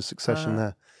thoughts with succession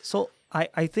there? So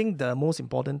I think the most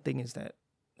important thing is that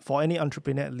for any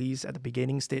entrepreneur, at least at the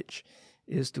beginning stage,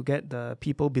 is to get the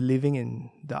people believing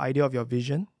in the idea of your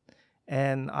vision.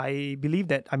 And I believe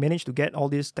that I managed to get all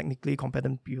these technically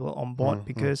competent people on board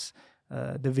because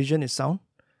the vision is sound.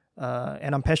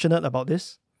 And I'm passionate about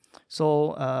this.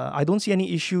 So I don't see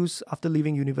any issues after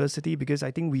leaving university, because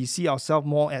I think we see ourselves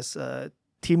more as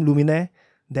Team Luminaire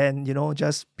than,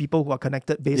 just people who are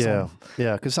connected based on...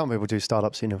 Yeah, because some people do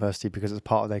startups at university because it's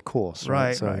part of their course.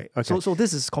 Right. Okay. So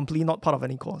this is completely not part of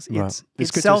any course.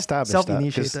 It's good to establish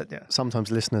self-initiated. That,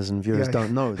 sometimes listeners and viewers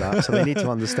don't know that, so they need to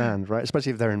understand, right?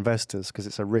 Especially if they're investors, because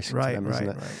it's a risk to them, isn't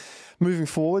it? Right. Moving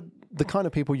forward, the kind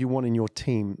of people you want in your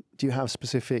team, do you have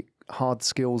specific hard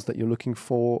skills that you're looking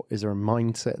for? Is there a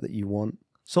mindset that you want?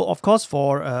 So, of course,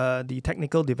 for the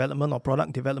technical development or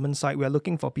product development side, we are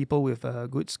looking for people with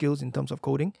good skills in terms of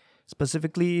coding.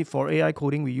 Specifically for AI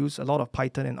coding, we use a lot of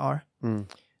Python and R.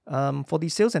 For the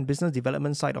sales and business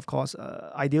development side, of course,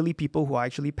 ideally people who are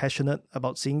actually passionate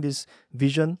about seeing this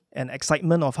vision and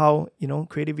excitement of how,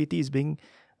 creativity is being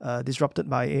disrupted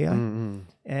by AI.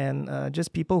 And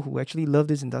just people who actually love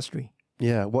this industry.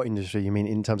 Yeah, what industry? You mean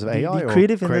in terms of AI? The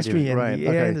creative industry and the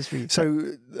AI industry.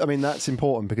 So, I mean, that's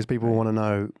important because people want to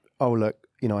know, oh, look,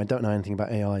 I don't know anything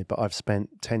about AI, but I've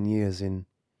spent 10 years in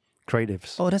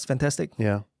creatives. Oh, that's fantastic.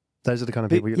 Yeah. Those are the kind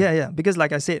of people because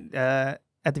like I said,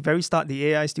 at the very start, the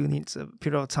AI still needs a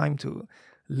period of time to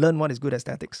learn what is good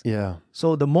aesthetics. Yeah.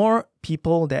 So the more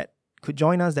people that could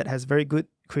join us that has very good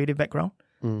creative background,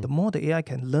 the more the AI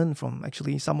can learn from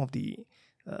actually some of the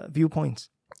viewpoints.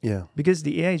 Yeah. Because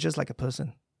the AI is just like a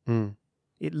person.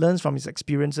 It learns from its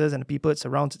experiences and the people it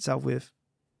surrounds itself with.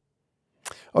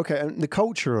 Okay, and the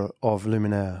culture of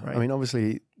Luminaire, I mean,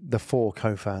 obviously the 4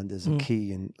 co-founders are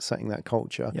key in setting that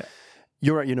culture. Yeah.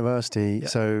 You're at university,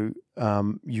 so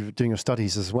you're doing your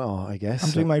studies as well, I guess.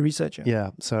 I'm doing my research.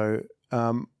 Yeah. So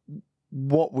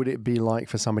what would it be like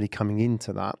for somebody coming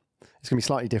into that? It's going to be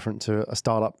slightly different to a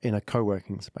startup in a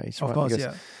co-working space, right? Of course,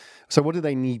 yeah. So what do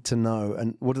they need to know?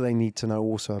 And what do they need to know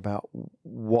also about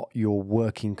what your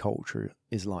working culture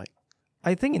is like?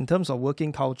 I think in terms of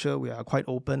working culture, we are quite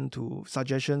open to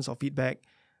suggestions or feedback.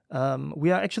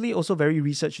 We are actually also very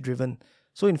research-driven.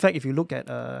 So in fact, if you look at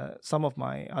some of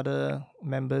my other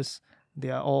members, they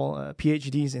are all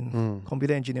PhDs in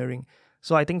computer engineering.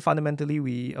 So I think fundamentally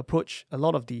we approach a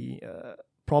lot of the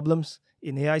problems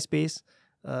in AI space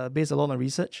based a lot on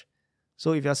research.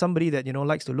 So if you're somebody that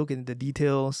likes to look into the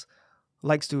details,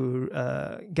 likes to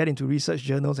get into research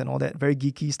journals and all that very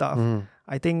geeky stuff,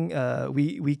 I think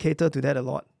we cater to that a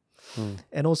lot.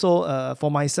 And also for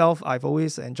myself, I've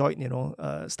always enjoyed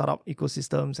startup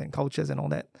ecosystems and cultures and all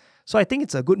that. So I think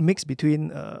it's a good mix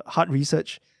between hard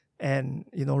research and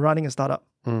running a startup.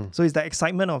 So it's the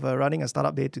excitement of running a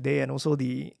startup day to day, and also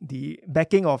the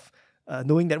backing of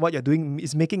knowing that what you're doing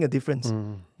is making a difference,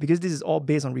 because this is all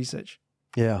based on research.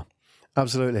 Yeah,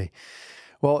 absolutely.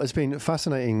 Well, it's been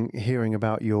fascinating hearing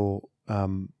about your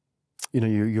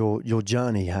your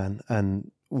journey, Han,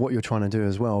 and what you're trying to do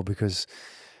as well, because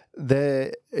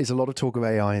there is a lot of talk of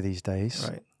AI these days.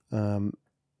 Right.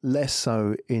 Less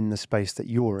so in the space that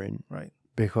you're in. Right.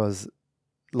 Because,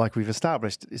 like we've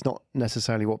established, it's not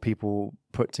necessarily what people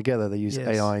put together. They use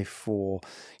AI for,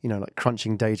 like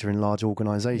crunching data in large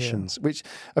organizations, which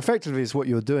effectively is what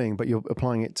you're doing, but you're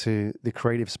applying it to the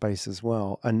creative space as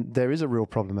well. And there is a real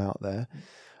problem out there.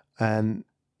 And,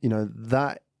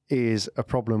 that is a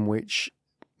problem which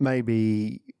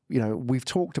maybe, we've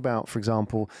talked about, for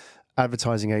example,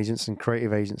 advertising agents and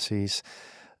creative agencies.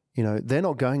 They're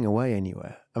not going away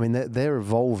anywhere. I mean, they're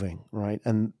evolving, right?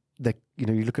 And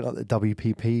you look at like the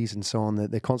WPPs and so on.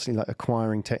 They're constantly like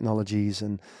acquiring technologies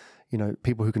and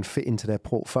people who can fit into their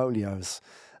portfolios.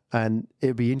 And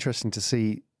it'd be interesting to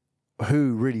see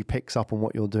who really picks up on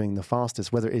what you're doing the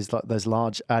fastest. Whether it is like those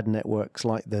large ad networks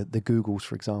like the Googles,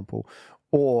 for example,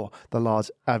 or the large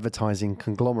advertising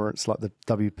conglomerates like the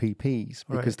WPPs,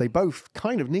 because they both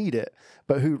kind of need it.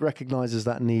 But who recognizes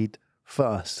that need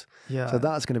first? Yeah. So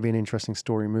that's going to be an interesting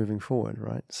story moving forward,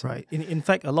 right? So, right. In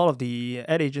fact, a lot of the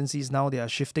ad agencies now, they are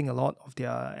shifting a lot of their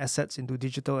assets into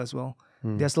digital as well.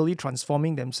 They're slowly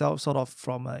transforming themselves sort of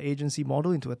from an agency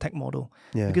model into a tech model.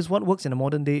 Yeah. Because what works in the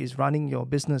modern day is running your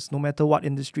business, no matter what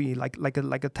industry, like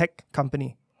a tech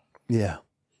company. Yeah,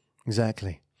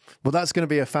 exactly. Well, that's going to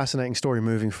be a fascinating story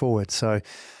moving forward. So,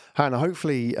 Hannah,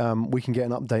 hopefully we can get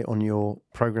an update on your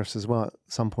progress as well at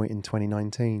some point in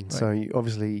 2019. Right. So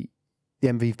obviously the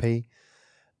MVP,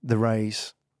 the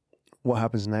raise, what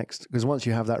happens next? Because once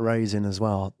you have that raise in as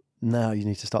well, now you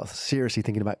need to start seriously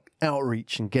thinking about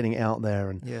outreach and getting out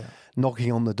there and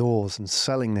knocking on the doors and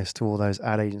selling this to all those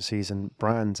ad agencies and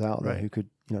brands out there who could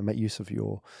make use of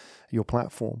your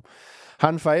platform.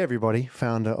 Han Phay, everybody,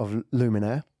 founder of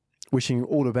Lumin. Wishing you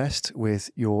all the best with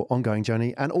your ongoing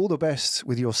journey and all the best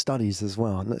with your studies as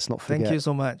well. And let's not forget. Thank you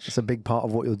so much. It's a big part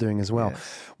of what you're doing as well.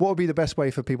 Yes. What would be the best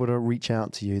way for people to reach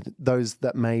out to you? Those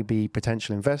that may be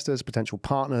potential investors, potential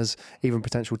partners, even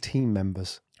potential team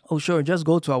members. Oh, sure. Just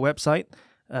go to our website,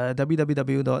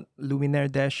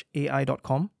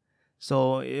 www.luminaire-ai.com.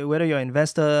 So whether you're an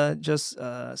investor, just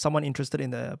someone interested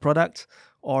in the product,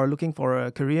 or looking for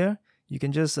a career, you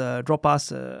can just drop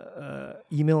us an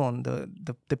email on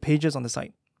the pages on the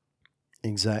site.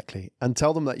 Exactly. And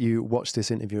tell them that you watched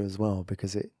this interview as well,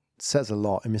 because it says a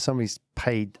lot. I mean, if somebody's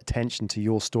paid attention to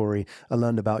your story and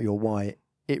learned about your why,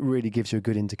 it really gives you a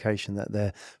good indication that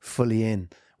they're fully in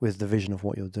with the vision of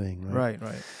what you're doing. Right.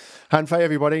 Han Phay,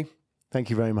 everybody. Thank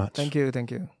you very much. Thank you.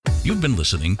 You've been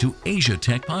listening to Asia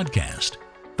Tech Podcast.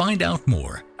 Find out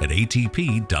more at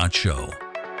atp.show.